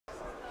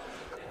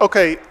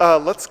Okay,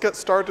 let's get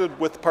started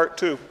with part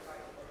 2.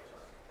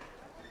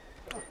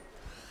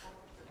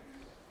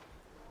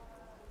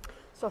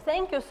 So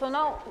thank you. So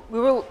now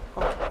we will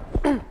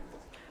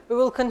we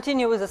will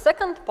continue with the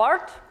second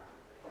part.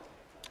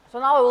 So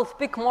now I will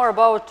speak more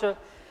about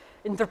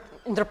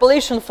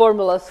interpolation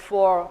formulas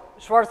for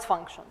Schwarz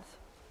functions.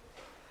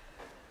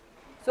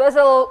 So as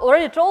I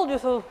already told you,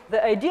 so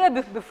the idea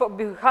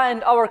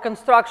behind our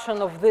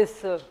construction of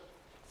these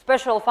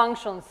special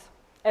functions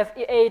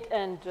f(E8)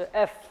 and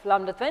f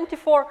lambda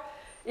 24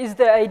 is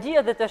the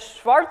idea that a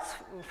Schwarz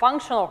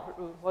function, or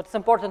what's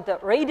important, a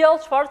radial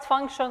Schwarz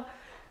function,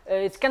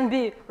 it can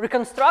be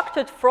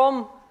reconstructed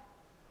from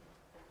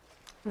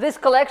this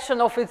collection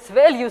of its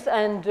values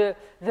and the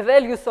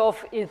values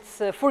of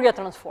its Fourier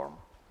transform.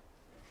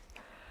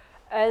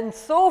 And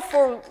so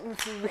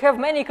we have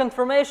many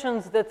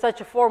confirmations that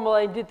such a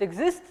formula indeed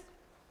exists,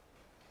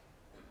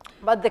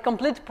 but the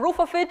complete proof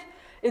of it,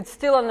 it's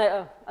still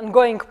an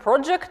ongoing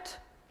project.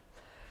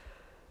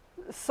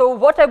 So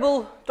what I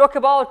will talk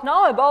about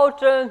now,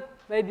 about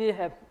maybe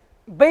a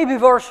baby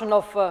version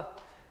of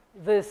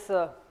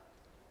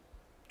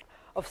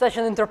of such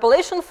an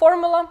interpolation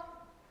formula,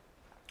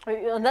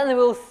 and then we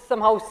will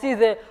somehow see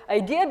the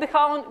idea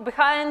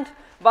behind,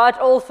 but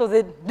also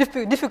the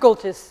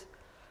difficulties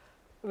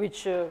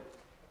which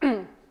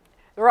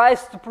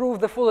rise to prove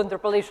the full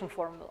interpolation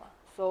formula.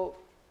 So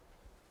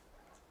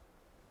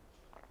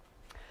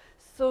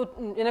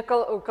in a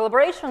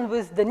collaboration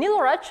with Danilo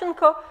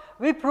Radchenko,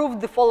 we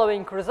proved the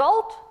following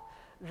result,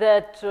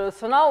 that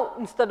so now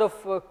instead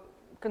of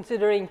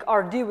considering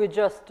RD, we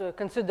just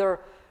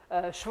consider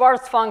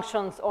Schwarz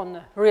functions on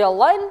a real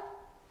line,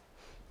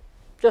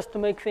 just to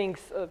make things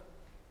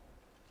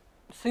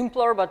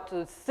simpler, but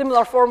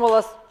similar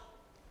formulas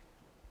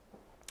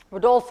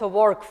would also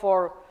work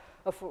for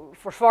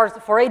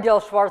radial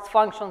Schwarz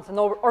functions in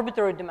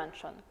arbitrary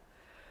dimension.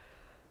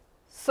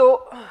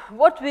 So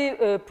what we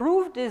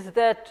proved is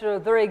that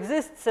there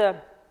exists a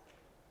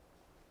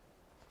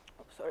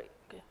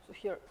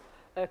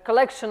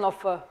collection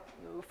of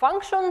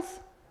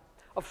functions,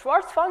 of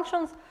Schwarz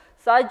functions,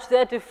 such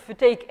that if we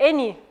take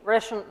any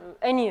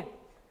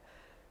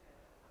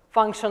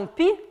function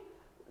p,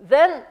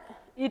 then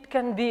it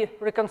can be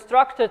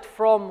reconstructed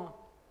from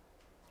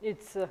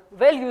its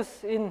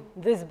values in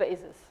this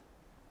basis.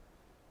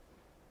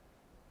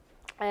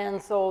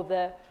 And so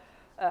the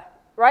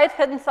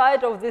right-hand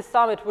side of this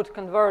sum, it would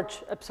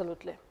converge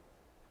absolutely.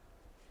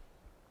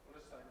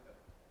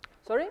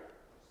 Sorry?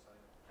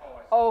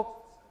 Oh,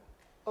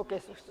 okay.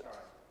 So,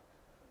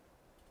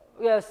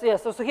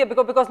 yes. So here,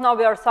 because now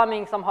we are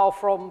summing somehow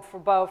from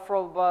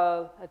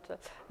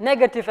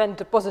negative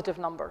and positive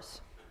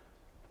numbers.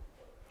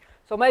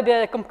 So maybe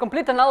a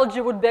complete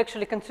analogy would be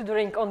actually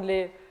considering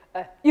only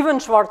even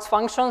Schwarz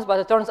functions, but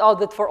it turns out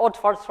that for odd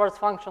Schwarz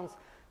functions,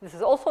 this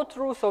is also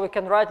true. So we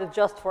can write it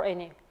just for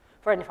any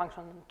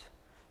function.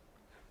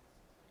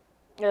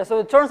 Yeah, so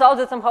it turns out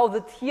that somehow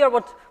that here,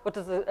 what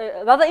is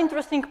another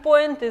interesting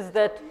point is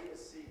that.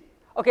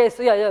 Okay,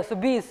 so yeah. So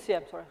B is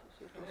sorry.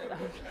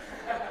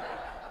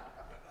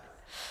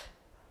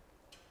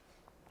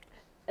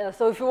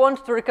 So if you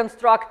want to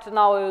reconstruct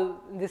now,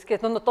 in this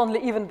case, not only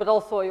even but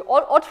also an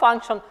odd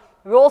function,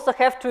 we also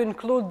have to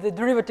include the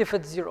derivative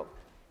at 0.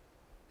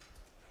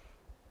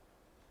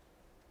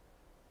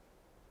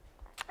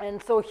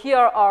 And so here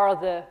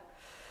are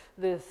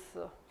these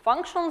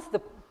functions,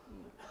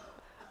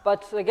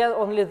 but again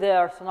only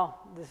there. So now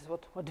this is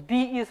what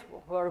B is,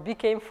 where B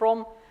came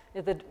from.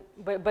 Is that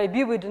by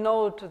B we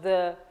denote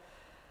the,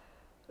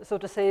 so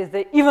to say, is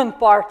the even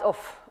part of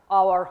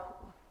our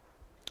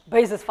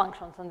basis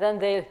functions, and then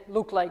they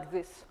look like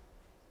this.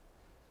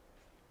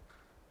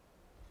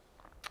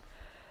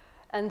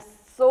 And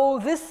so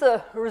this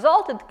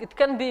result, it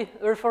can be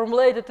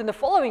reformulated in the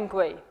following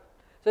way.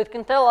 So it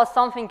can tell us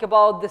something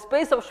about the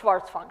space of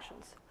Schwarz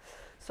functions.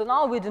 So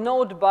now we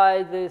denote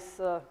by this,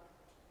 how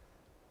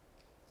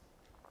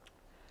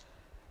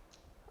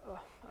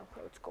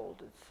it's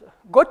called, it's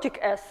Gothic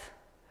S.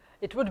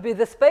 It would be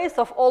the space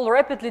of all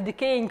rapidly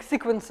decaying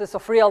sequences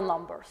of real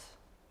numbers.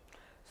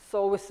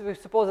 So we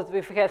suppose that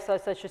if we have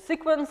such a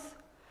sequence,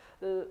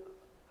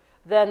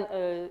 then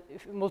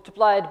if we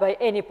multiply it by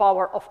any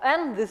power of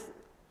n,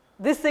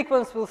 this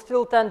sequence will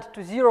still tend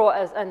to 0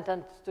 as n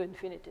tends to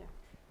infinity.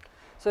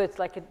 So it's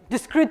like a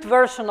discrete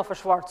version of a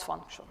Schwarz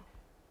function.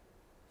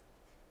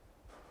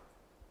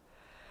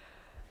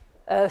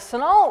 So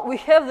now we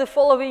have the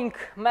following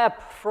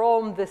map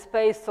from the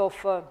space of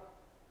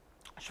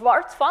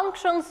Schwarz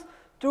functions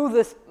to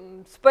the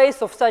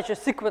space of such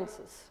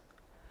sequences.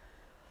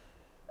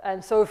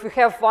 And so if we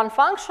have one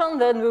function,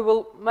 then we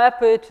will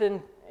map it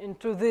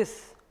into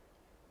this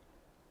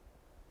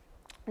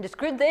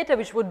discrete data,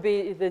 which would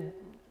be the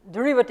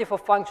derivative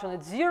of function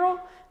at 0,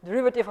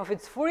 derivative of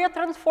its Fourier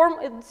transform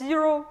at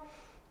 0,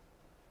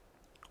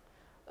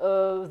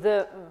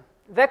 the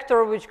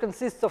vector which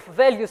consists of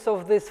values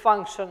of this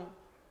function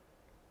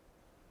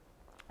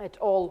at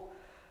all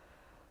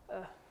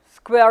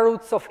square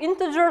roots of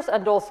integers,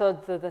 and also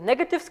the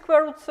negatives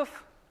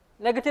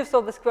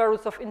of the square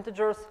roots of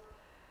integers,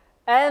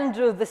 and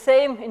the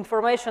same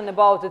information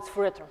about its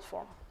Fourier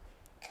transform.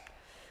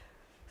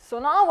 So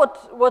now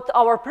what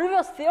our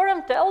previous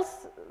theorem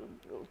tells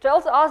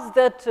us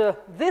that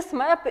this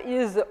map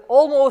is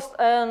almost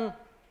an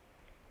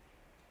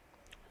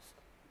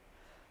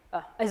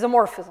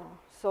isomorphism.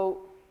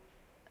 So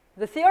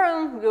the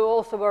theorem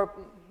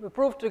we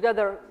proved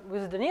together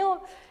with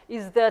Danilo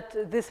is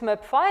that this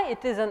map phi,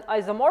 it is an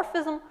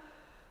isomorphism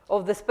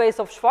of the space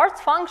of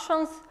Schwarz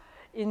functions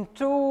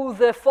into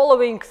the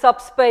following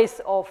subspace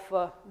of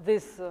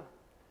this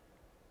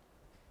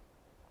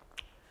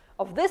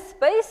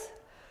space.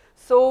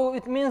 So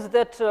it means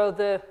that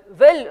the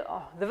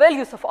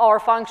values of our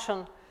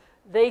function,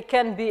 they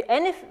can be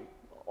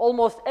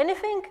almost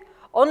anything,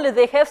 only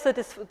they have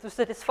to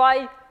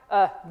satisfy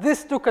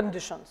these two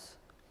conditions.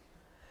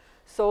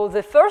 So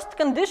the first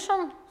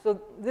condition,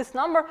 so this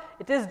number,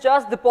 it is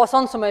just the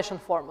Poisson summation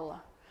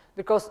formula.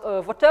 Because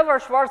whatever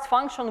Schwarz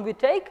function we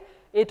take,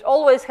 it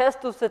always has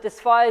to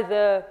satisfy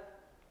the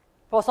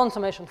Poisson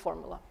summation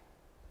formula.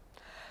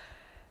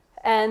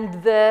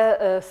 And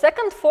the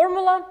second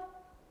formula,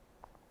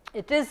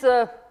 it is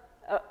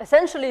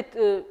essentially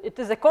it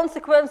is a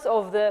consequence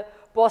of the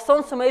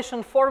Poisson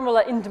summation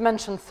formula in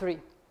dimension 3.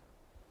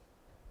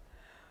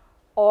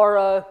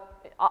 Or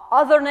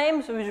other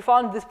names, we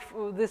found this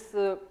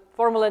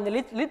formula in the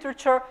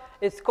literature,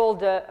 it's called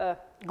the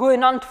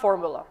Guénant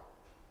formula.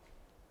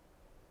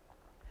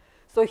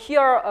 So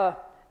here,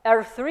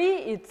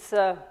 R3, it's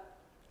the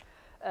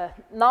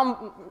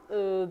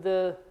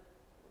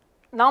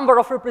number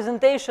of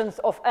representations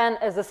of n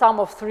as the sum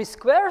of 3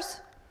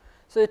 squares.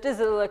 So it is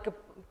like a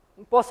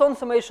Poisson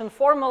summation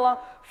formula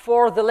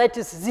for the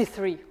lattice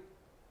Z3.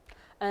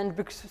 And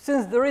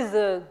since there is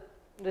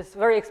this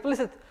very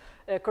explicit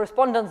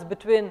correspondence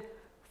between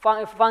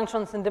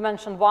functions in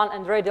dimension 1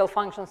 and radial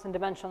functions in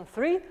dimension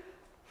 3,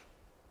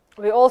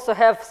 we also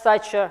have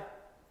such a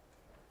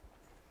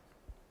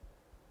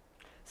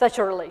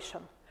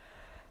relation.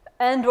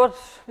 And what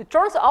it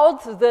turns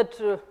out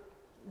that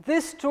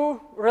these two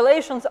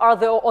relations are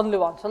the only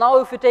ones. So now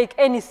if we take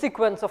any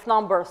sequence of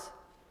numbers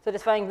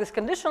satisfying these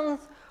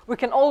conditions, we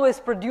can always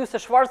produce a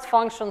Schwarz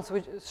function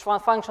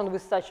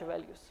with such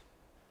values.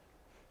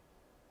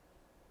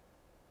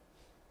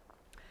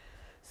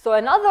 So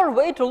another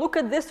way to look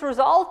at this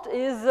result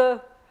is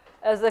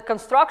as a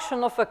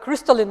construction of a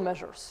crystalline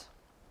measures.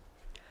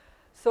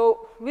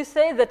 So we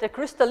say that a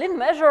crystalline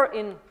measure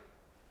in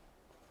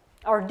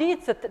RD,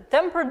 it's a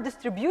tempered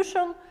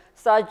distribution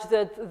such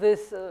that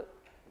this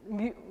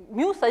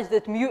mu such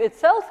that mu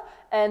itself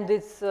and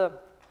its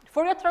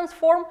Fourier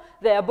transform,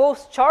 they are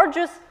both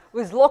charges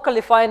with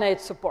locally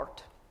finite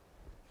support.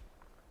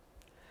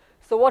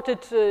 So what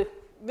it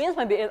means,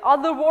 maybe in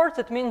other words,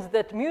 it means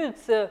that mu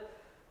is a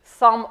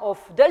sum of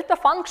delta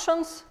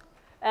functions,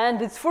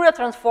 and its Fourier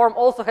transform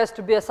also has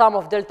to be a sum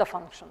of delta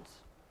functions.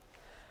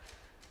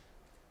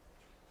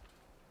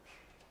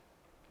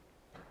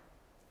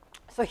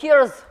 So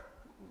here's,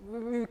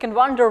 we can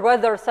wonder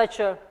whether such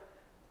a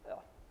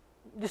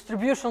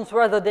distributions,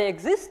 whether they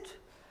exist.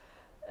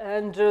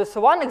 And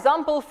so one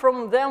example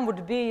from them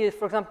would be,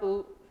 for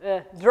example,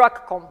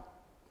 Dirac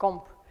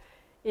comp.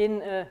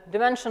 In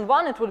dimension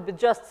 1, it would be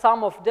just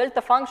sum of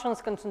delta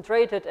functions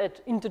concentrated at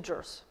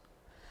integers.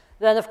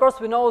 Then, of course,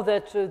 we know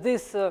that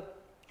this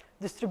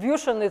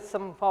distribution is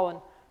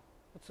somehow,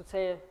 let's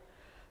say,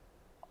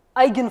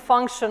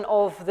 eigenfunction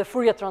of the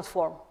Fourier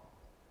transform.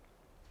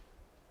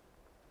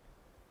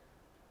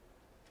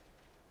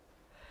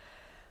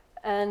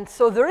 And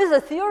so there is a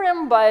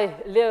theorem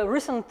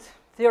recent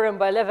theorem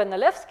by Lev and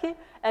Nalevsky,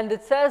 and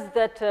it says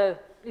that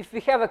if we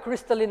have a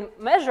crystalline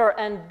measure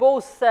and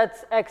both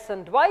sets x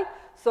and y,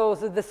 so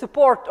the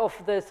support of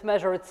this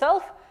measure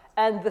itself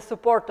and the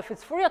support of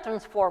its Fourier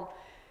transform,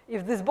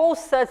 if these both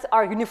sets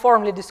are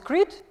uniformly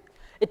discrete,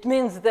 it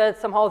means that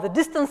somehow the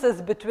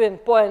distances between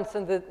points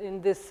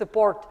in this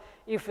support,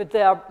 if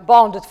they are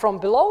bounded from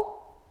below,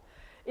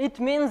 it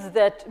means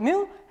that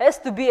mu has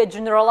to be a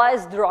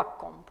generalized Dirac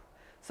comp.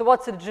 So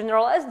what's a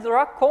generalized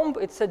Dirac comp?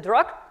 It's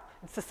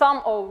a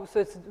sum of,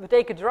 so we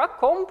take a Dirac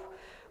comp,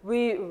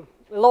 we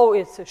allow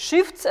its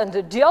shifts and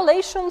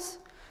dilations,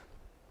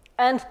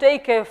 and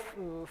take a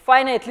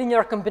finite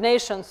linear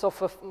combinations of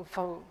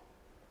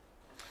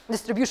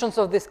distributions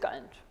of this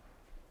kind.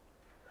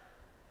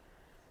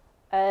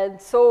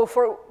 And so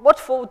for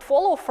what would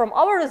follow from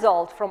our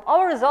result? From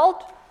our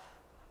result,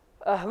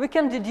 we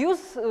can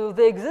deduce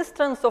the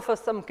existence of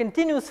some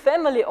continuous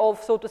family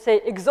of, so to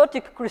say,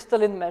 exotic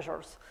crystalline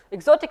measures.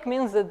 Exotic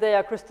means that they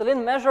are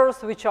crystalline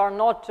measures which are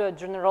not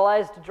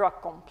generalized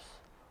Dirac comps.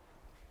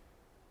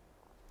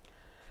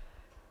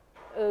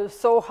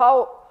 So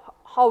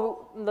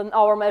how then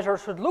our measure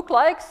should look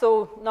like?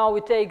 So now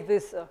we take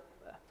these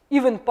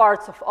even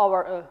parts of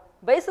our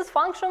basis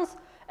functions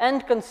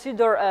and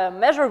consider a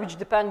measure which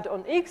depend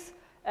on x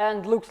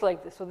and looks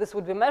like this. So this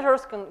would be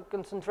measures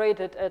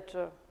concentrated at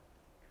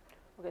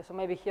okay, so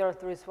maybe here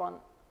there is one.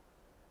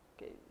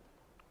 Okay.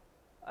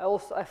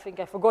 I think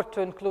I forgot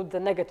to include the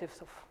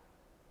negatives of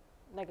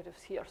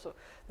negatives here. So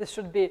this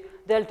should be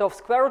delta of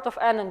square root of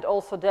n and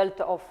also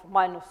delta of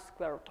minus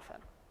square root of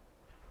n.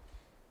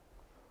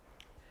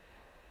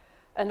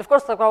 And of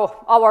course,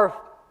 our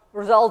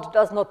result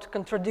does not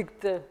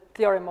contradict the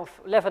theorem of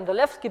Lev and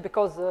Dalevsky,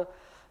 because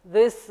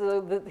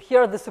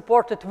here the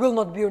supported will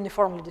not be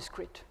uniformly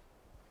discrete.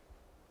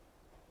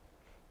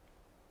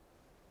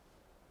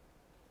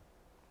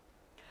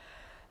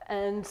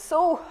 And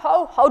so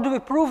how do we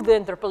prove the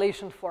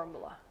interpolation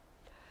formula?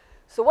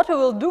 So what we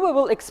will do, we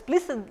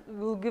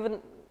will give an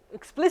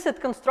explicit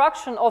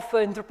construction of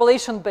an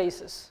interpolation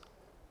basis.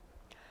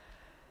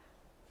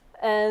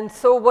 And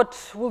so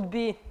what would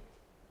be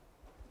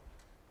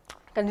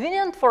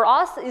convenient for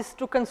us is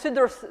to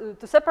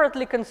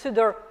separately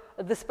consider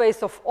the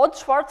space of odd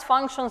Schwarz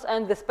functions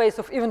and the space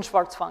of even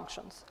Schwarz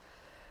functions.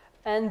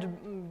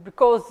 And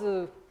because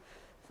the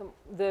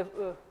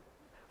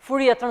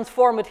Fourier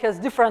transform, it has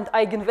different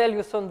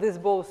eigenvalues on these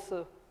both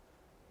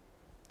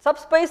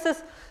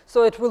subspaces,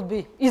 so it will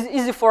be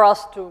easy for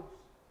us to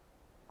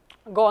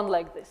go on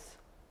like this.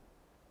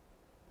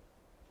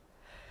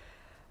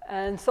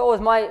 And so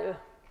as my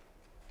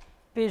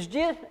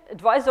PhD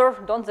advisor,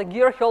 Don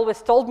Zagir, he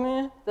always told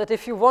me that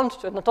if you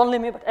want to, not only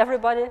me, but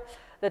everybody,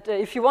 that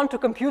if you want to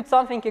compute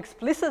something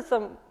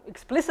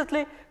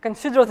explicitly,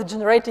 consider the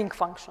generating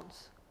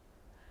functions.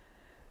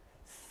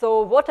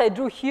 So what I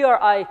do here,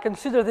 I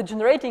consider the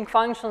generating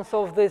functions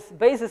of these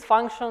basis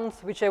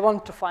functions which I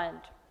want to find.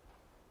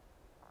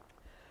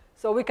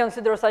 So we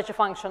consider such a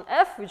function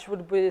f, which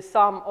would be the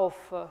sum of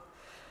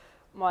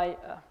my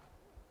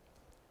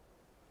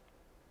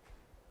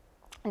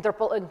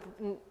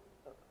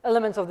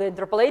elements of the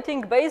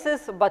interpolating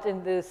basis, but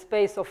in the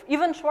space of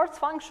even Schwarz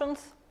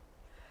functions.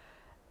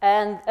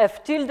 And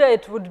f tilde,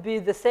 it would be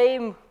the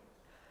same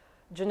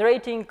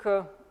generating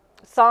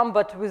sum,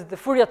 but with the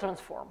Fourier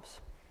transforms.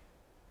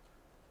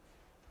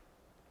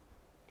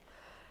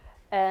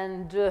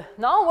 And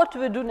now what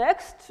we do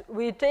next,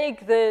 we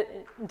take the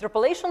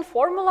interpolation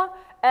formula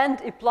and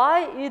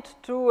apply it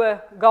to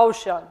a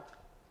Gaussian.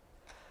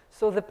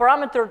 So the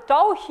parameter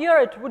tau here,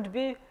 it would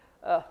be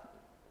a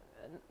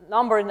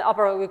number in the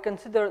upper, we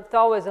consider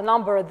tau as a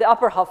number at the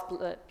upper half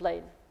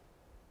plane.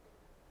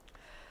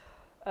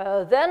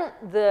 Then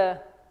the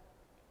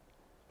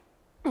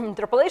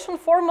interpolation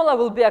formula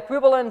will be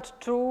equivalent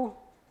to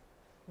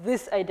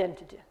this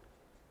identity.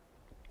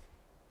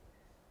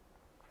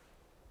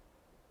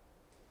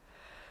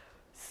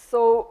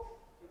 So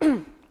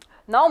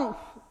now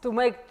to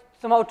make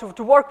somehow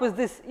to work with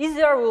this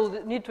easier,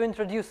 we'll need to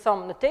introduce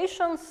some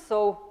notations.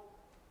 So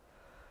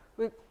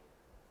we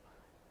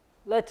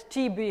let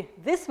T be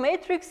this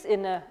matrix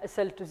in a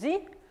SL to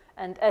Z,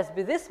 and S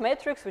be this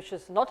matrix, which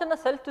is not in a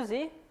SL to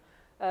Z,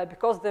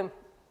 because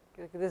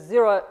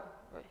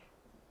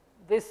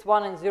this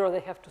 1 and 0,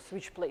 they have to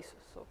switch places.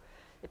 So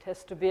it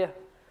has to be a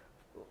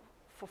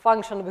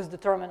function with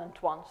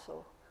determinant 1.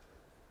 So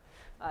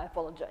I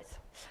apologize.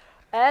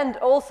 And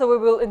also we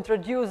will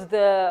introduce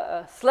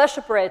the slash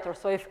operator.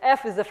 So if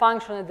f is a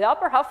function in the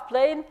upper half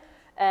plane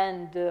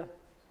and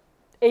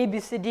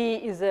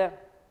ABCD is a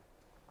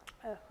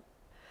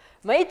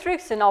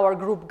matrix in our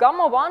group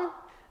gamma 1,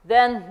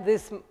 then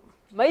this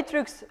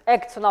matrix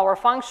acts on our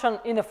function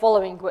in the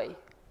following way.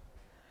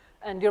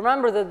 And you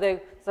remember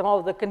that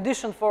somehow the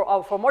condition for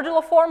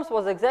modular forms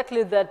was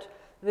exactly that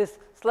this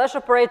slash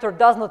operator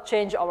does not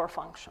change our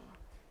function.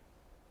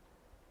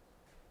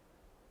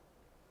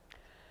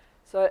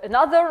 So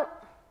another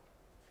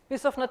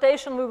piece of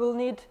notation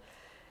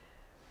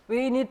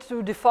we need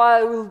to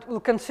define,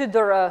 we'll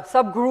consider a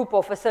subgroup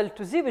of SL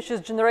to Z, which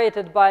is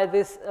generated by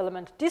this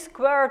element T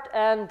squared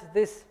and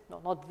this,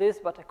 no, not this,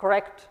 but a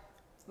correct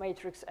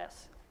matrix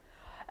S.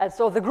 And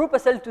so the group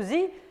SL to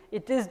Z,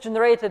 it is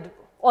generated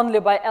only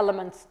by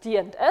elements T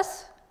and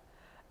S,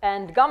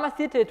 and gamma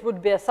theta, it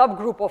would be a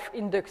subgroup of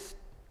index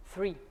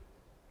 3.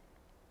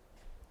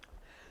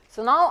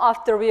 So now,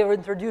 after we have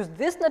introduced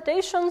these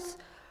notations,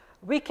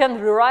 we can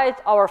rewrite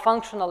our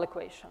functional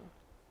equation.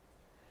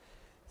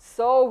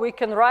 So we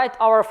can write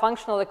our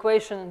functional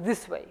equation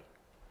this way.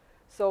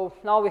 So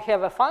now we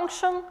have a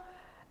function,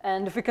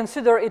 and if we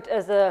consider it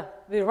as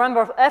we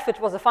remember f, it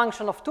was a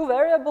function of two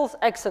variables,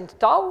 x and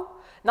tau.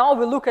 Now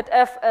we look at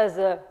f as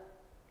a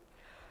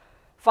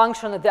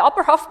function at the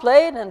upper half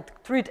plane and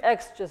treat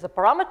x as a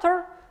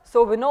parameter.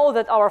 So we know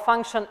that our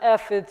function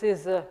f, it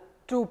is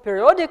 2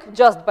 periodic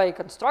just by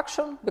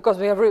construction, because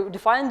we have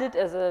defined it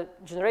as a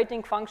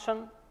generating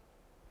function.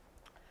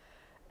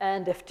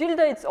 And f tilde,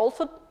 it's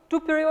also 2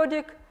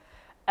 periodic.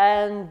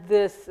 And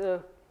this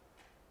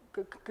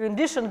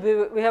condition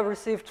we have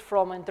received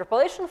from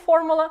interpolation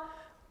formula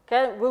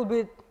can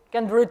be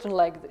written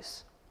like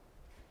this.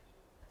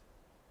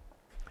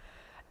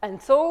 And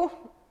so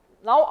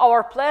now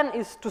our plan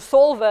is to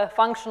solve a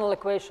functional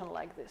equation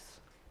like this.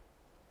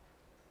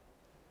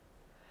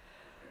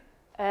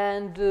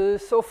 And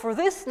so for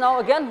this, now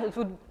again,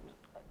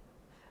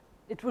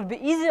 it would be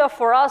easier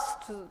for us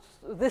to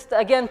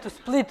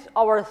split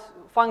our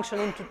function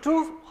into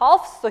two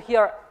halves. So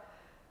here,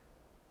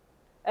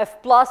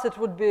 f plus, it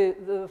would be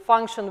the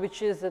function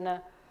which is in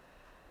a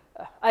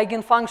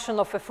eigenfunction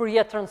of a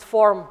Fourier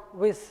transform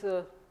with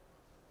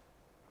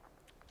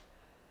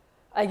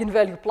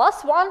eigenvalue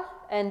 +1,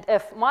 and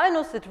f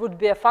minus, it would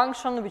be a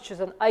function which is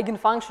an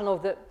eigenfunction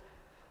of the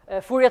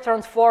Fourier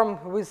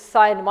transform with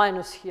sign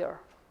minus here.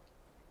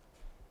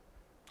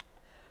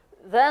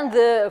 Then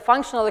the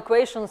functional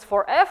equations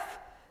for f,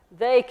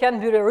 they can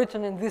be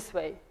rewritten in this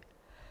way.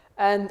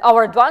 And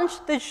our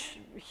advantage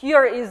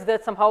here is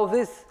that somehow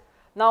this,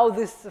 now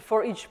this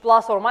for each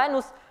plus or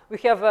minus, we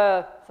have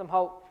a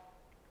somehow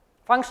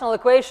functional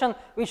equation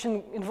which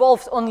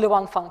involves only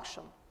one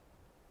function.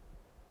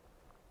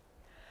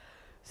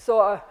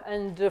 So,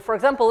 for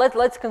example,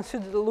 let's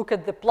consider look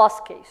at the plus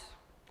case.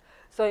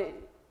 So,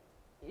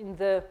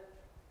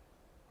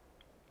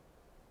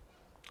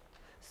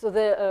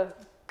 the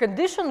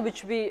condition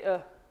which we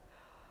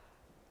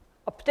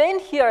obtain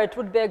here, it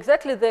would be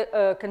exactly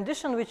the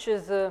condition which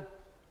is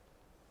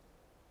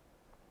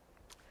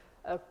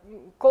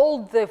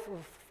called the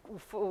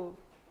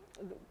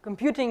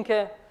computing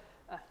a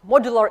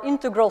modular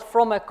integral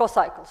from a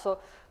cocycle. So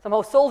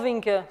somehow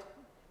solving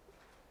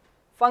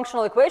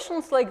functional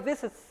equations like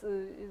this,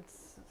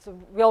 so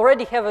we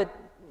already have a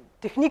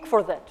technique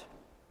for that,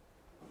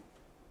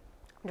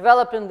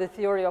 developed in the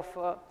theory of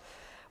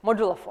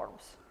modular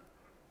forms.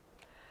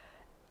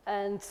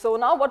 And so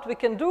now what we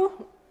can do,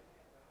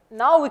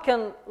 now we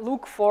can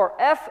look for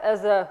f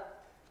as a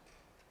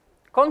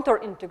contour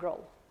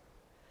integral.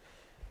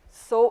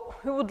 So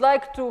we would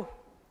like to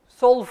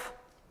solve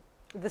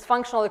this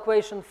functional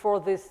equation for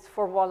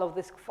one of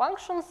these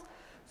functions.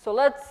 So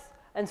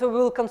so we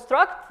will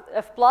construct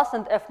f plus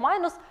and f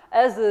minus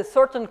as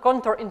certain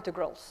contour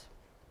integrals.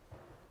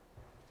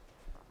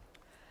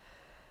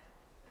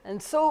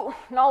 And so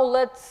now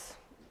let's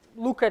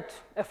look at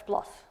f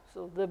plus.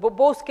 So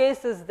both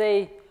cases,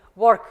 they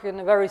work in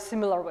a very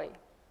similar way.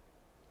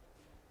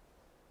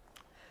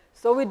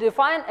 So we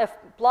define f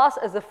plus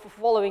as the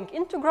following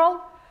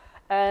integral.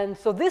 And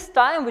so this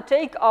time we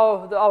take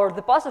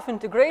the path of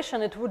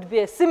integration. It would be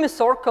a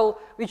semicircle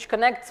which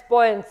connects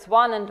points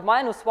 1 and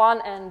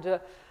 -1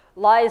 and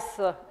lies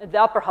at the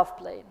upper half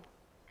plane.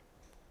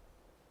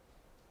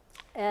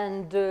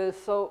 And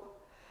so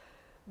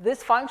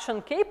this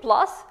function k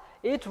plus,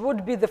 it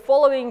would be the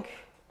following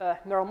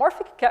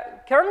meromorphic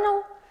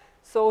kernel.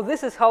 So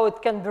this is how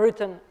it can be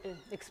written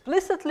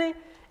explicitly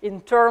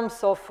in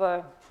terms of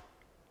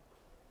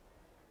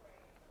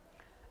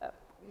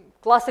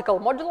classical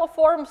modular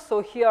forms.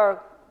 So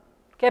here,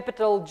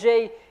 capital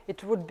J,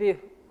 it would be a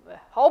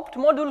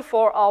Hauptmodul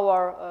for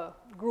our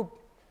group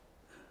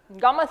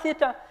gamma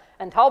theta.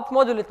 And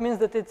Hauptmodul, it means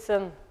that it's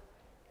an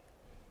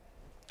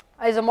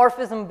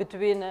isomorphism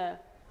between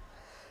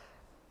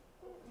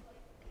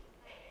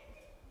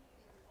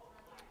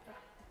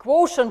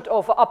quotient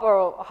of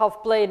upper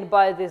half plane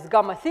by this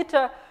gamma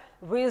theta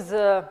with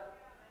a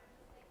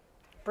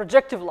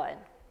projective line.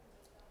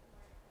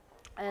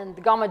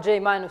 And gamma j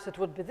minus, it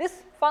would be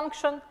this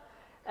function.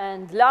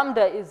 And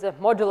lambda is a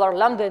modular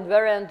lambda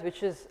invariant,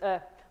 which is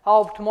a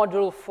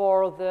Hauptmodul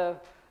for the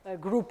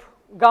group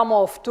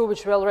gamma of 2,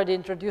 which we already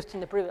introduced in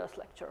the previous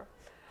lecture.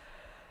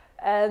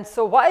 And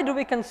so why do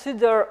we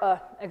consider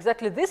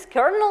exactly this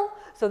kernel?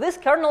 So this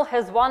kernel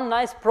has one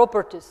nice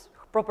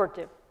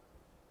property.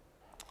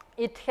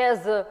 It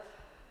has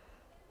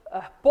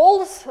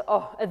poles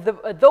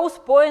at those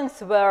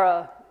points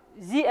where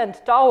z and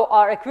tau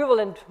are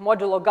equivalent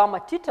modulo gamma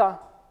theta.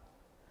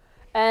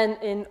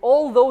 And in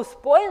all those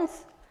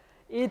points,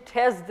 it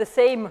has the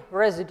same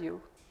residue.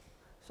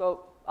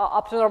 So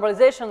up to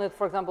normalization, it,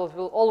 for example, it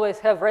will always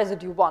have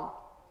residue 1.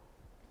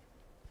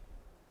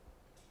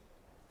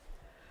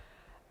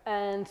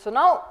 And so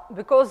now,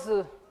 because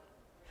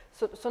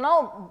so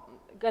now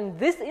again,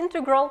 this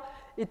integral,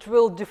 it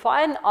will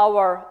define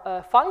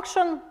our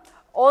function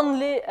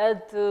only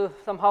at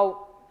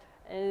somehow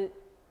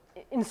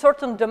in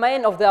certain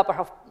domain of the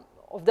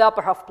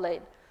upper half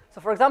plane.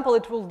 So, for example,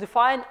 it will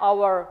define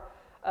our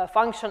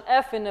function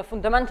f in a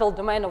fundamental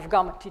domain of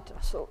gamma theta.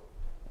 So,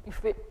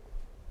 if we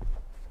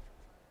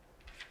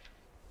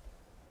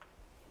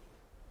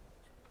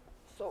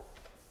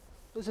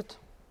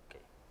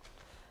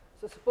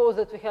So suppose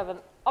that we have an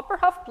upper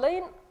half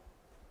plane.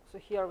 So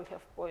here we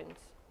have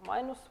points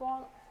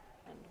 -1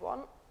 and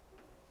 1.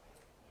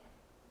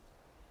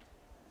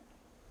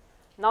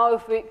 Now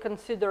if we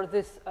consider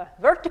these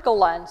vertical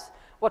lines,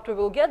 what we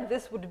will get,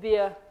 this would be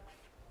a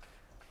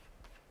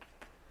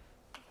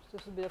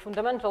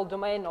fundamental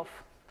domain of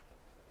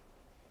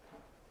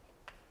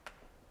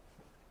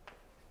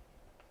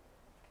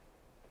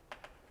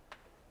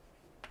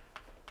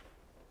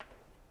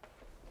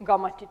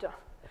gamma theta.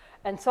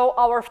 And so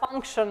our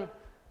function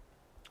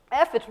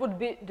f, it would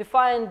be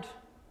defined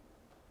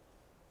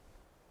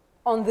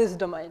on this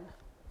domain.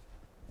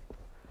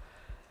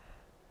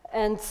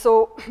 And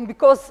so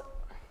because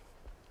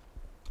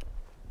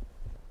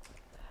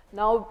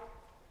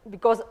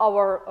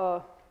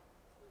our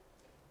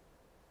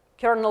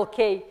kernel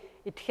K,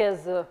 it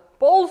has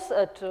poles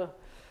at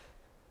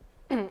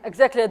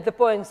exactly at the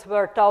points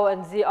where tau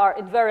and z are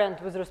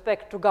invariant with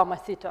respect to gamma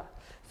theta.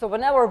 So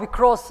whenever we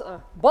cross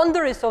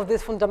boundaries of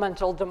this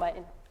fundamental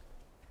domain,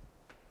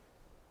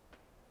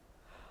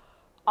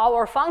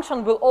 our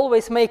function will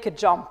always make a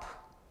jump.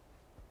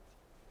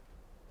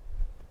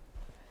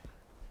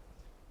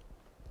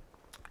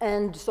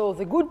 And so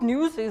the good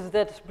news is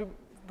that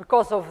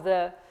because of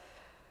the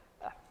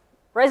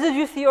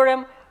residue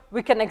theorem,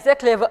 we can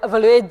exactly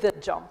evaluate the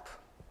jump.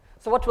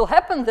 So what will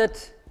happen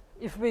that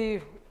if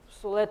we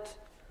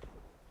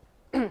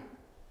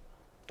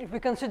if we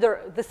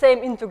consider the same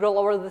integral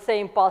over the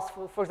same path,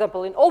 for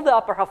example, in all the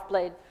upper half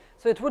plane,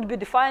 so it would be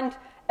defined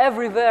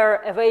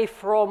everywhere away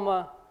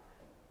from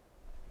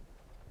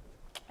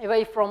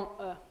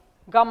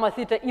gamma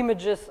theta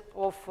images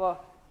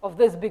of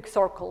this big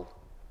circle.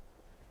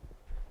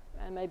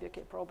 And maybe,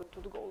 okay, probably it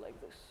would go like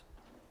this.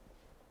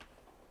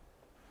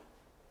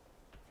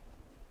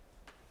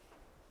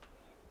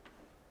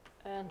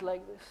 And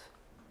like this.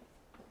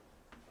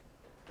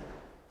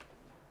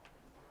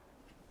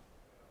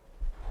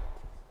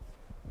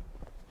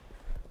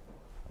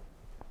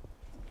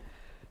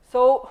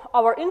 So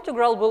our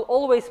integral will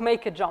always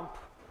make a jump.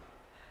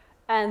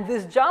 And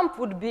this jump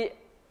would be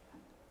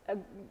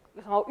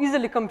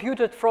easily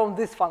computed from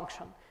this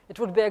function. It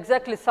would be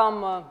exactly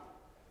some, let's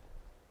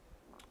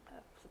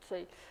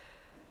say,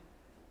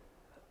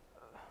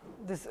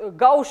 this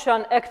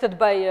Gaussian acted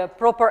by a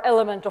proper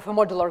element of a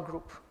modular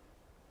group.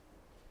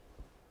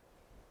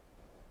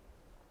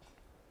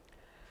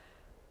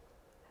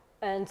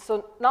 And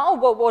so now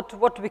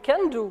what we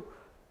can do,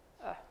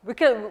 we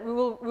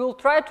will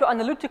try to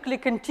analytically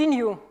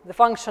continue the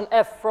function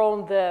f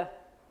from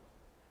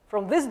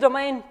this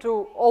domain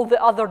to all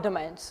the other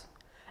domains.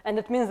 And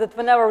it means that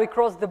whenever we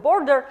cross the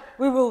border,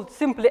 we will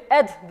simply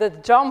add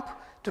that jump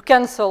to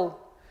cancel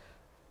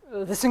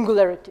the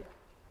singularity.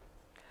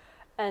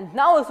 And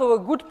now, so a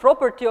good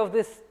property of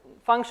this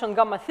function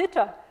gamma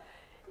theta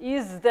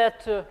is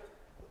that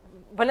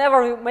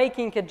whenever we're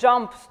making a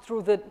jump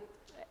through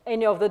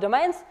any of the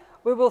domains,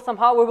 we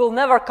will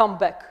never come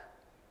back.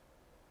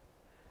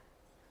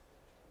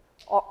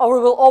 Or we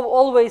will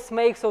always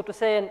make, so to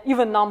say, an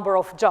even number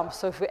of jumps.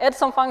 So if we add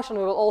some function,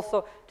 we will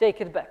also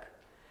take it back.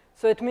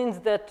 So it means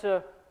that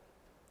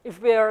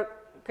if we are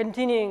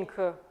continuing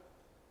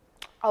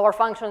our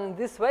function in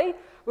this way,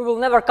 we will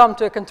never come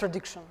to a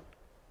contradiction.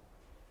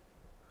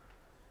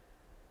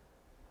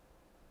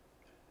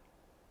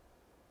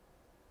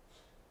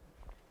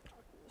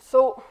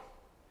 So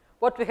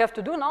what we have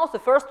to do now, so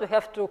first we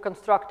have to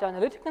construct an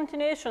analytic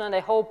continuation, and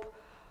I hope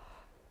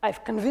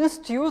I've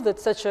convinced you that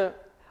such an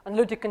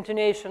analytic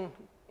continuation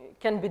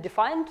can be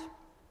defined.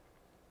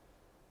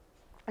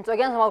 And so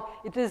again,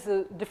 it is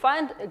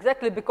defined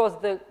exactly because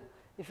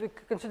if we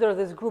consider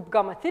this group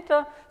gamma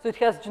theta, so it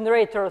has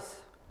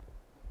generators,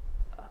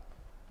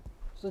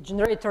 so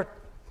generator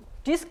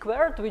t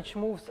squared, which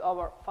moves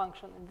our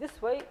function in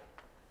this way,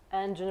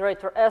 and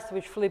generator s,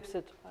 which flips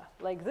it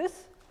like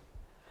this.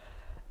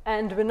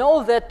 And we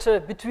know that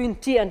between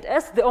t and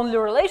s, the only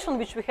relation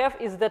which we have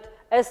is that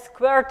s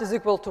squared is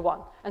equal to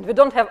 1, and we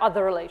don't have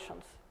other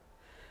relations.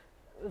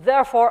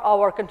 Therefore,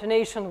 our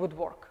continuation would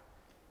work.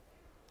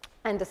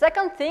 And the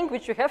second thing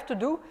which you have to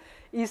do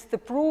is to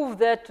prove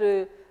that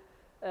the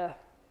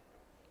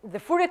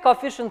Fourier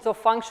coefficients of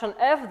function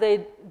f,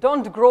 they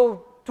don't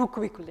grow too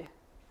quickly.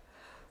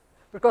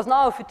 Because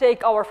now if we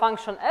take our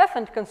function f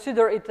and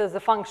consider it as a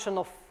function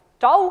of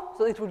tau,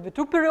 so it would be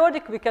too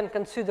periodic, we can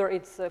consider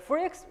its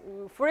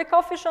Fourier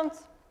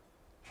coefficients.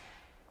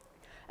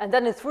 And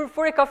then its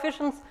Fourier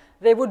coefficients,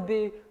 they would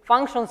be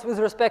functions with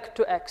respect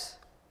to x.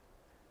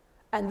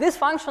 And these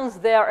functions,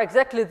 they are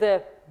exactly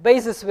the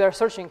basis we are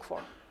searching for.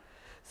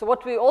 So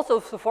what we also,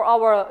 so for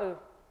our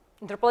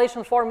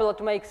interpolation formula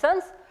to make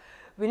sense,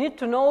 we need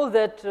to know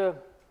that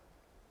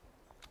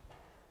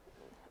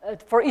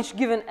for each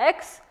given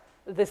x,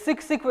 the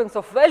sequence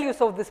of values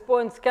of these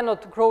points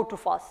cannot grow too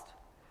fast.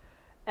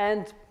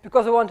 And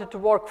because we want it to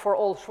work for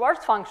all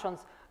Schwarz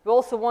functions, we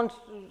also want,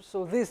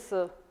 so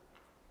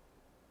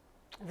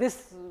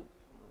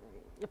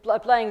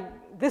applying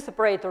these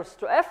operators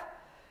to f,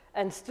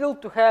 and still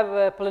to have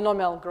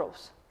polynomial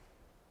growth.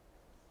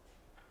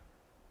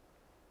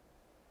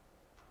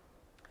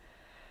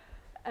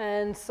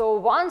 And so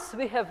once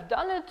we have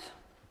done it,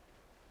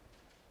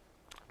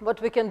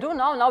 what we can do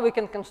now we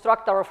can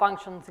construct our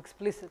functions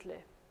explicitly.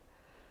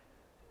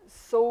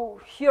 So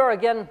here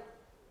again,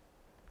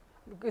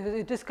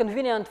 it is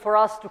convenient for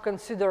us to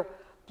consider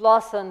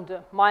plus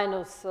and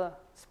minus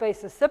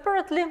spaces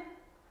separately.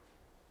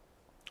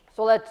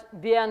 So let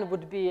Bn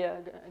would be,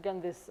 again,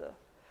 this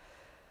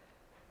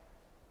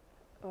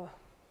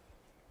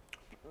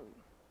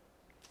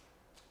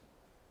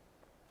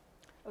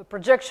a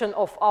projection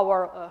of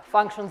our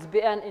functions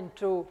Bn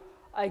into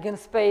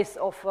eigenspace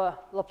of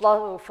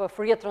Laplace of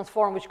Fourier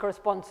transform, which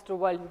corresponds to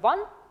value 1.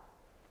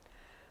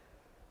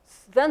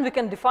 Then we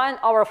can define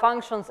our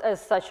functions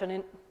as such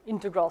an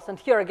integrals. And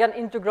here again,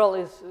 integral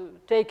is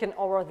taken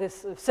over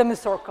this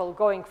semicircle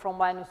going from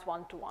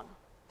 -1 to 1.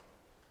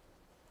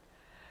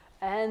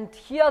 And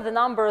here the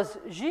numbers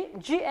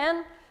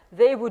Gn,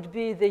 they would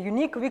be the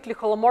unique weakly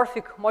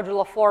holomorphic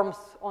modular forms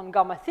on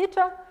gamma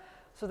theta.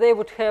 So they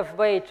would have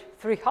weight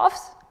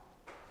 3/2.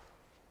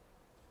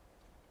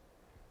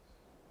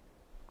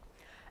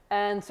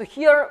 And so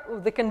here,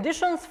 the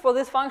conditions for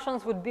these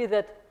functions would be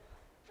that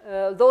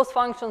those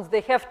functions,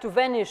 they have to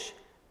vanish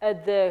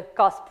at the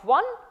cusp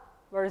 1,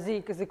 where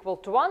z is equal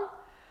to 1.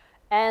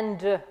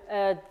 And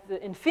at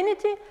the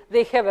infinity,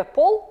 they have a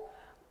pole,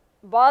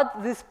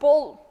 but this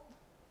pole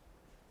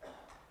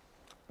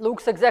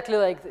looks exactly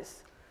like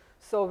this.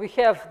 So we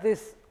have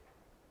this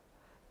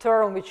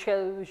term which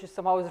is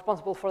somehow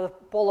responsible for the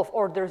pole of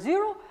order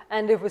 0,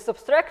 and if we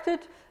subtract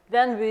it,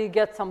 then we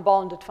get some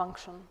bounded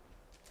function.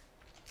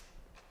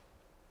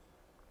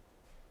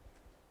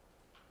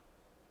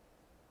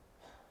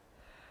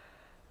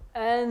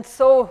 And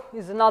so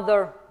is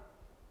another.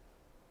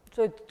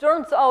 So it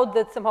turns out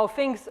that somehow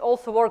things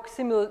also work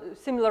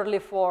similarly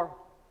for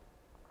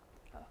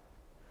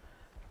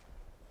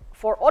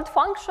odd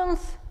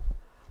functions,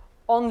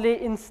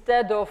 only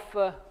instead of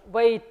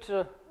weight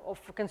of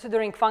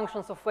considering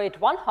functions of weight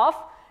 1/2,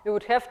 you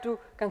would have to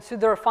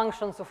consider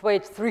functions of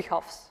weight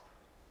 3/2.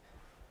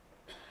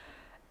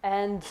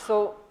 And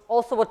so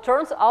also what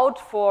turns out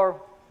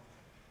for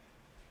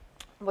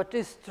what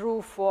is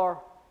true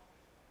for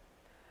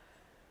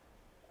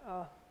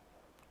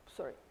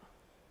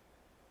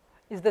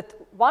is that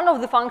one of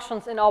the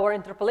functions in our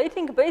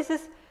interpolating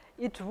basis,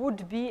 it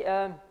would be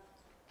an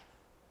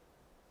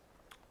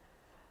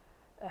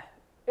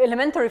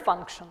elementary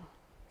function.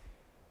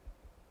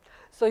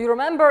 So you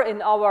remember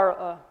in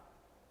our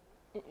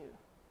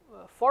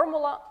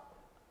formula,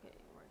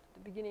 right at the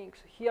beginning,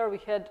 so here we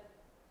had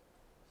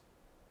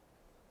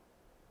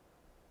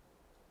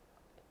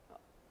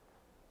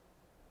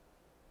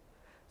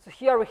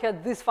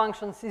this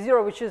function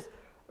C0, which is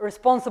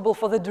responsible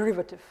for the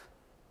derivative.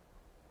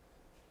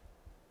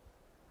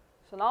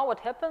 So now what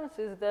happens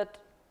is that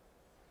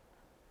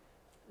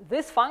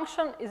this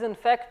function is in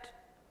fact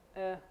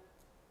an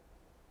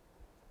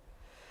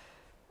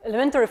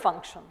elementary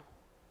function.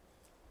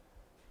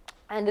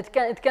 And it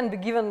can be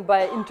given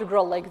by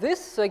integral like this.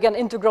 So again,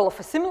 integral of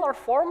a similar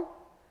form.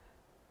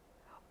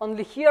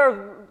 Only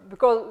here,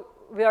 because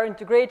we are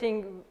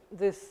integrating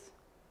this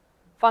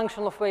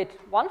function of weight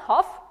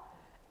 1/2,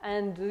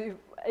 and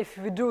if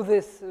we do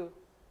this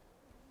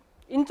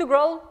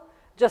integral,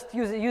 just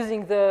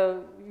using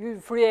the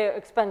Fourier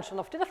expansion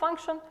of theta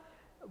function,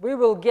 we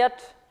will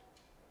get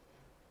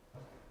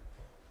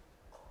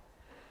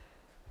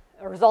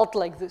a result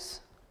like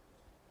this.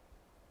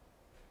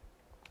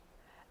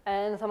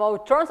 And somehow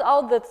it turns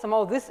out that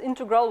somehow this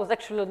integral was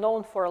actually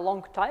known for a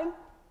long time.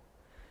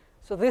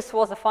 So this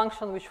was a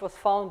function which was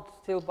found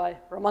still by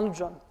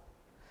Ramanujan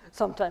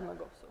some time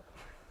ago.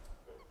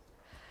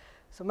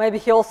 So maybe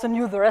he also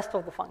knew the rest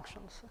of the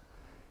functions.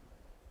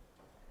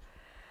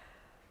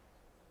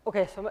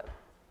 Okay, so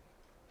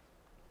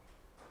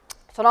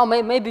now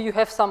maybe you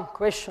have some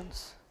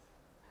questions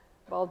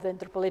about the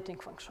interpolating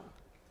function.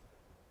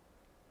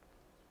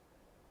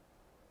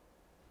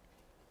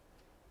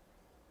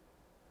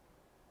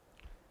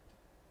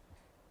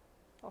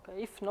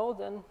 Okay, if no,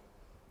 then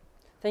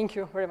thank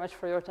you very much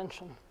for your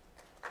attention.